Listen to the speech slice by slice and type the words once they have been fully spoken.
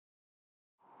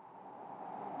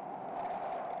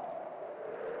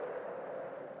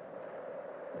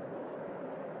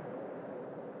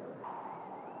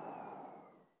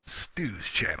Stu's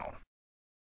channel.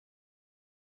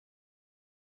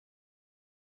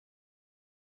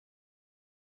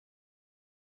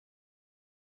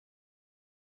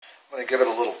 I'm going to give it a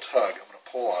little tug. I'm going to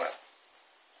pull on it.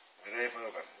 It ain't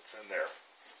moving. It's in there.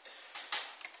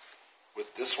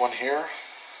 With this one here,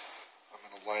 I'm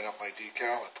going to line up my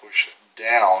decal and push it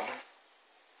down.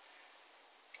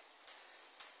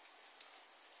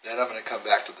 Then I'm going to come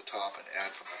back to the top and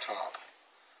add from the top.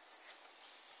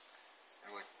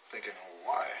 You're like thinking,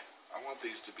 well, why? I want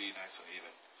these to be nice and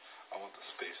even. I want the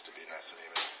space to be nice and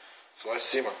even. So I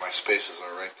see where my spaces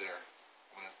are right there.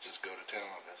 I'm going to just go to town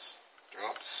on this.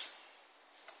 Drops.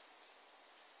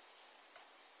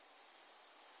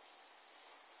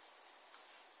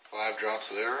 Five drops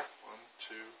there. 1,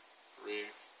 2, 3,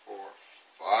 4,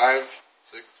 5,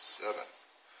 6, 7.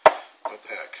 What the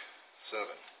heck? 7.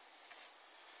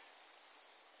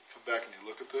 Come back and you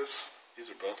look at this, these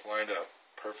are both lined up,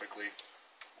 perfectly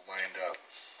lined up.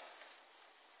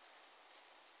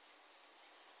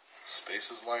 Space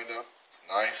is lined up, it's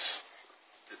nice,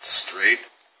 it's straight.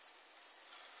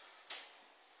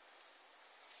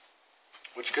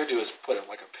 What you could do is put it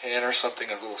like a pen or something,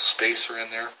 a little spacer in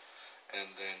there, and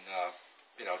then,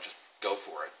 just go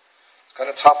for it. It's kind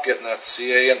of tough getting that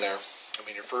CA in there. I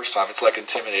mean, your first time, it's like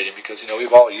intimidating because,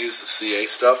 we've all used the CA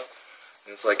stuff,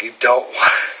 and it's like you don't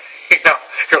want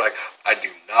you're like, I do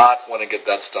not want to get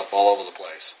that stuff all over the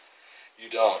place. You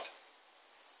don't.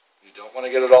 You don't want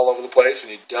to get it all over the place,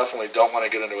 and you definitely don't want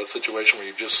to get into a situation where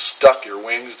you've just stuck your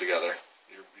wings together.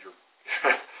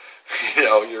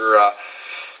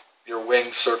 Your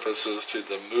wing surfaces to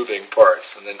the moving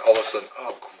parts, and then all of a sudden,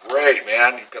 oh great,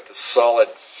 man, you've got this solid,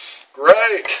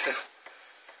 great.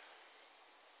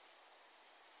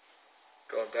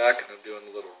 Going back, and I'm doing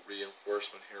a little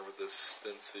reinforcement here with this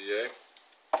thin CA.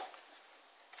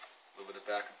 Moving it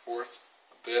back and forth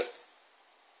a bit,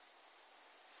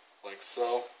 like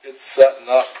so. It's setting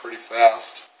up pretty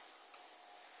fast.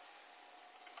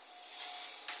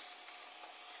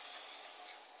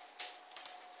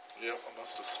 Yep, I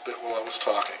must have spit while I was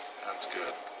talking. That's good.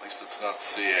 At least it's not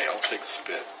CA. I'll take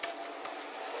spit.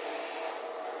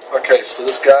 Okay, so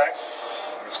this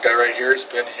guy right here has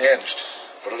been hinged.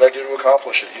 What did I do to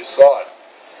accomplish it? You saw it.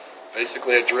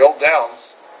 Basically, I drilled down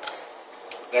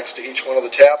next to each one of the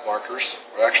tab markers,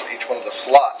 or actually each one of the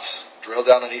slots. Drill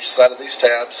down on each side of these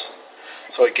tabs,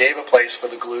 so it gave a place for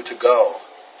the glue to go.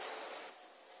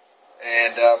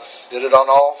 And did it on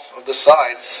all of the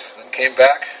sides, then came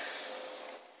back,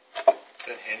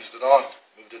 and hinged it on.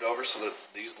 Moved it over so that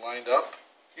these lined up.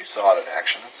 You saw it in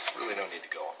action. It's really no need to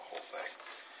go on the whole thing.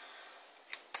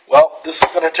 Well, this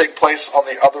is going to take place on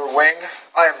the other wing.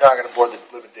 I am not going to bore the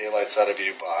living daylights out of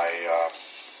you by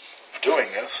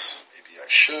doing this. I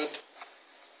should.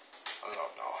 I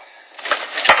don't know.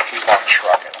 Just keep on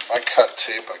trucking. If I cut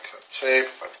tape, I cut tape.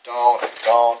 If I don't, I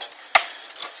don't.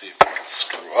 Let's see if I can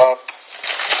screw up.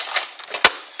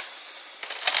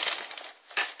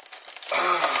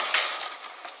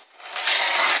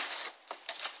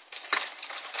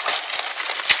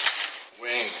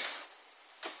 Wing.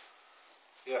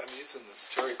 Yeah, I'm using this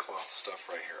terry cloth stuff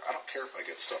right here. I don't care if I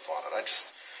get stuff on it. I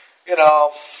just,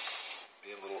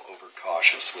 being a little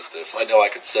overcautious with this. I know I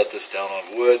could set this down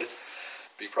on wood,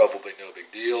 be probably no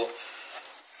big deal.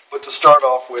 But to start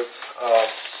off with,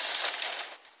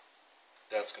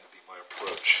 that's going to be my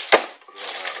approach. Put it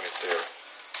on that right there.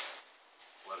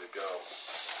 Let it go.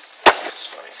 This is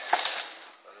funny.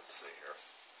 Let's see here.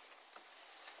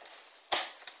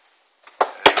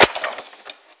 There we go.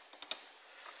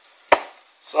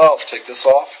 So, let's take this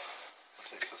off.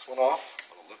 Take this one off.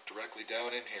 I'm going to look directly down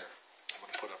in here. I'm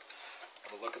going to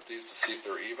look at these to see if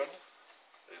they're even.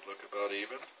 They look about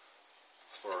even.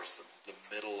 As far as the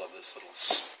middle of this little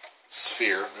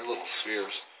sphere, they're little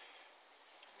spheres.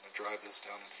 I'm going to drive this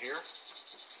down in here,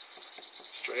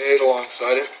 straight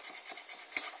alongside it.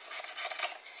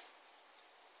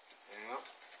 Yeah,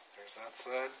 there's that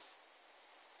side.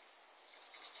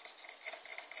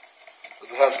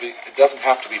 It doesn't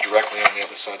have to be directly on the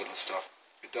other side of the stuff.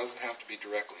 It doesn't have to be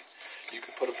directly. You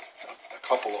could put a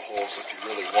couple of holes if you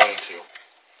really wanted to.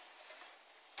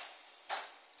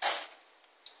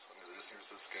 So here's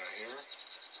this guy here.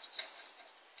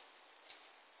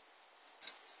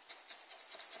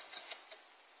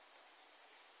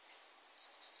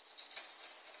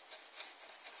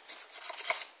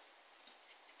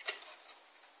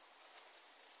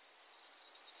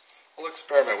 We'll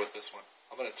experiment with this one.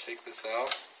 I'm going to take this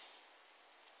out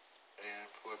and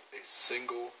put a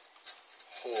single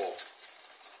hole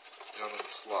down in the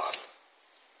slot.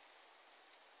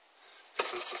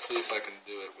 Just to see if I can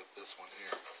do it with this one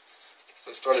here.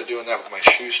 I started doing that with my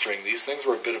shoestring. These things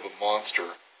were a bit of a monster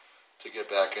to get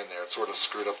back in there. It sort of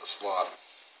screwed up the slot.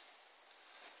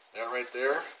 That right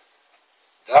there,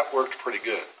 that worked pretty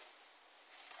good.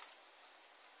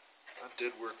 That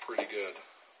did work pretty good.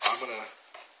 I'm going to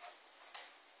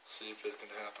see if it can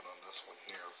happen on this one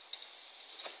here.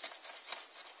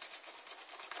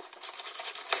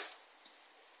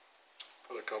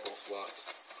 Put a couple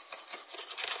slots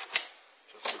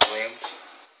just for grins.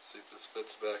 See if this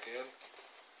fits back in.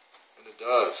 And it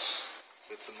does.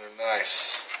 Fits in there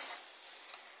nice.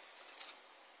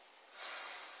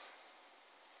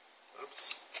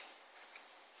 Oops.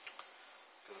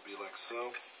 Gonna be like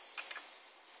so.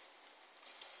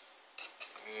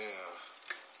 Yeah.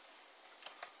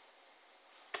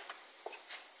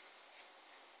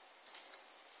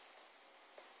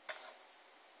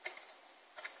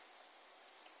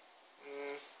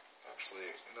 Actually,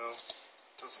 you know,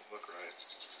 it doesn't look right.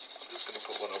 I'm just gonna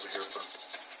put one over here to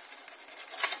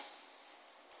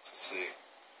see.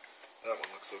 That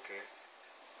one looks okay.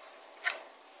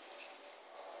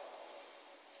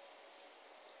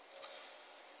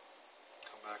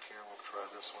 Come back here and we'll try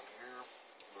this one here.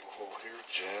 A little hole here,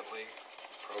 gently,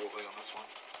 probably on this one.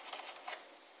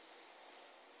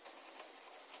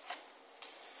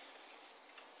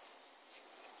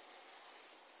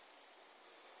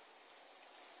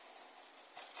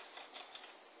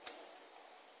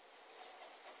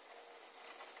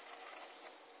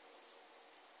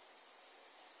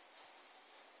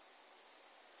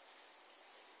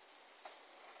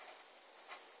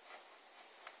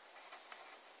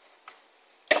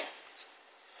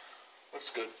 Looks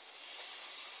good.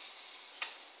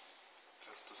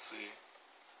 Just to see.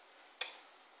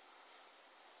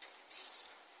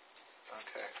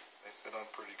 Okay, they fit on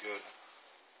pretty good,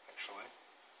 actually.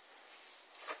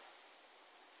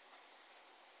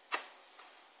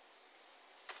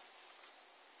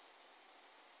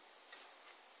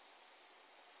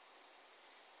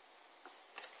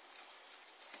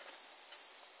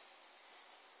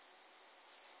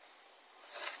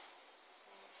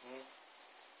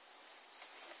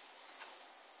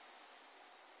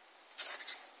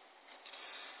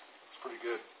 Pretty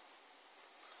good.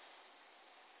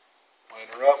 Line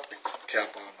her up, cap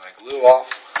all my glue off.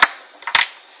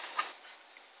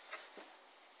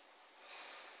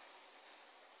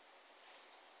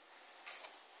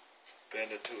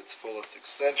 Bend it to its fullest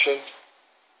extension.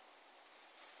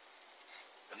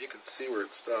 And you can see where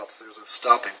it stops. There's a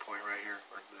stopping point right here,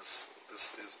 where this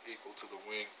is equal to the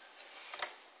wing.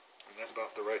 And that's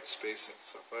about the right spacing.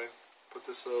 So if I put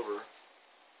this over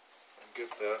and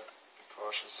get that,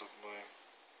 cautious of my,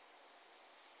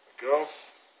 there we go.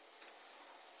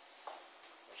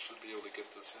 I should be able to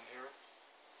get this in here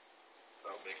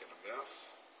without making a mess.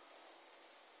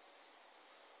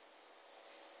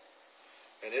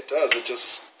 And it does, it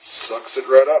just sucks it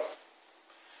right up.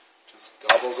 Just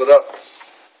gobbles it up.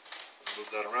 Move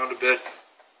that around a bit.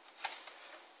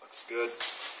 Looks good.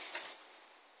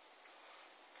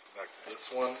 Come back to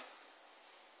this one.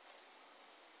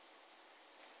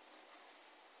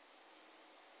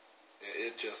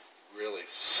 It just really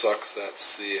sucks that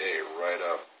CA right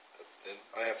up. And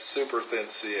I have super thin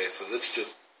CA, so it's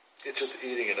just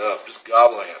eating it up, just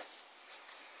gobbling it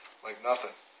like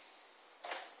nothing.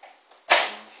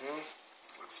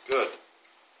 Looks good,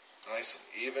 nice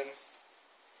and even.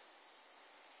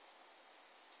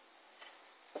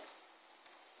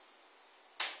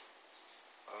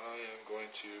 I am going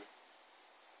to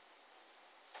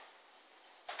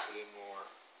put in more.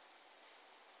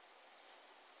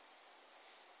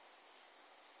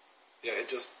 Yeah, it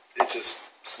just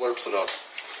slurps it up.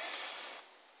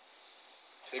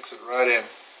 Takes it right in.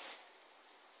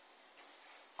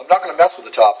 I'm not going to mess with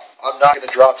the top. I'm not going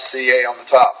to drop CA on the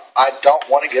top. I don't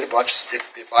want to get a bunch of,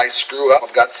 if I screw up,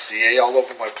 I've got CA all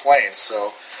over my plane.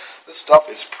 So this stuff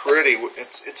is pretty,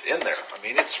 it's in there. I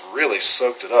mean, it's really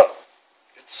soaked it up.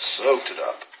 It's soaked it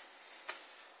up.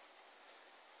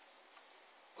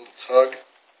 Little tug.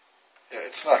 Yeah,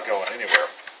 it's not going anywhere.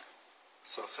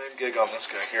 So same gig on this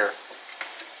guy here.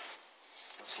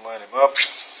 Let's line him up.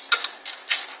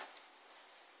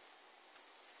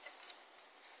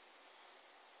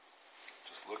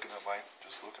 Just looking at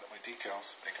my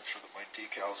decals, making sure that my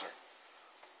decals are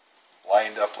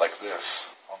lined up like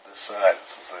this on this side.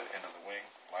 This is the end of the wing,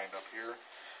 lined up here.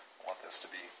 I want this to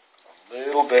be a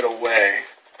little bit away.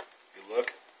 If you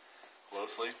look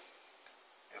closely,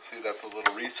 you'll see that's a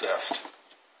little recessed.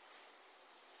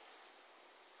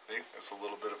 See, there's a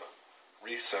little bit of a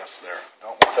recess there. I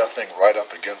don't want that thing right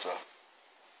up against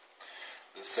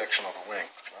this section of the wing.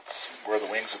 That's where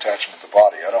the wing's attaching to the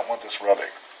body. I don't want this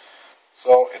rubbing.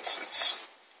 So it's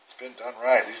It's been done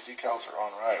right. These decals are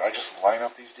on right. I just line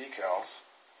up these decals,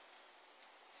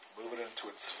 move it into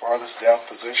its farthest down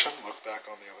position, look back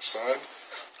on the other side.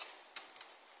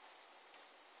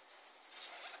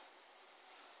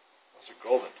 Those are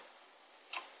golden.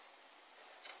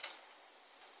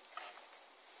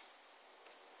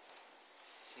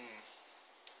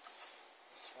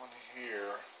 This one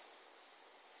here,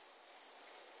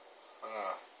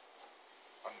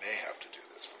 I may have to do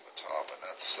this from the top, and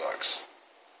that sucks.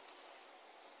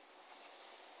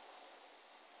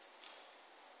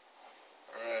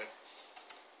 Alright,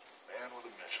 man with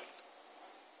a mission.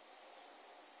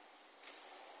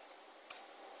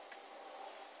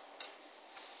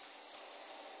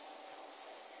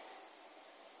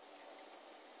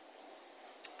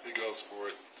 He goes for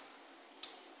it.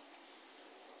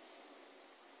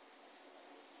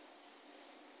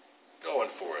 Going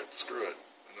for it. Screw it.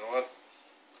 You know what?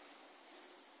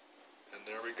 And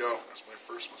there we go. There's my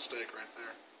first mistake right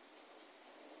there.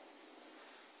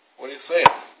 What are you saying?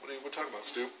 What are you talking about,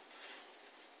 Stu?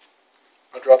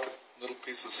 I dropped a little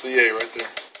piece of CA right there.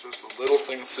 Just a little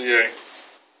thing of CA.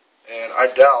 And I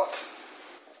doubt...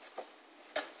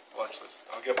 Watch this.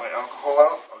 I'll get my alcohol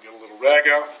out. I'll get a little rag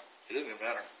out. It doesn't even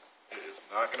matter. It is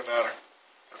not going to matter.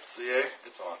 That CA,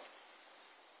 it's on.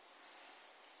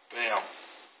 Bam.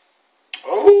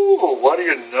 Oh, what do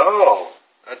you know?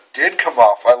 That did come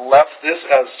off. I left this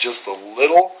as just a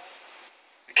little...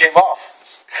 It came off.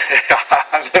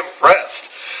 I'm impressed.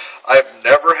 I've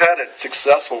never had it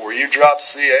successful where you drop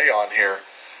CA on here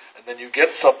and then you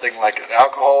get something like an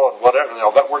alcohol and whatever.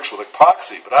 Now, that works with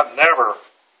epoxy, but I've never...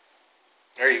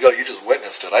 There you go. You just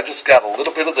witnessed it. I just got a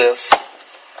little bit of this,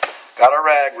 got a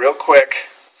rag real quick,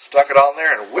 stuck it on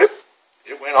there, and whip,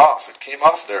 it went off. It came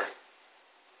off there.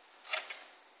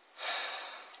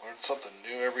 Learn something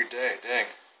new every day. Dang.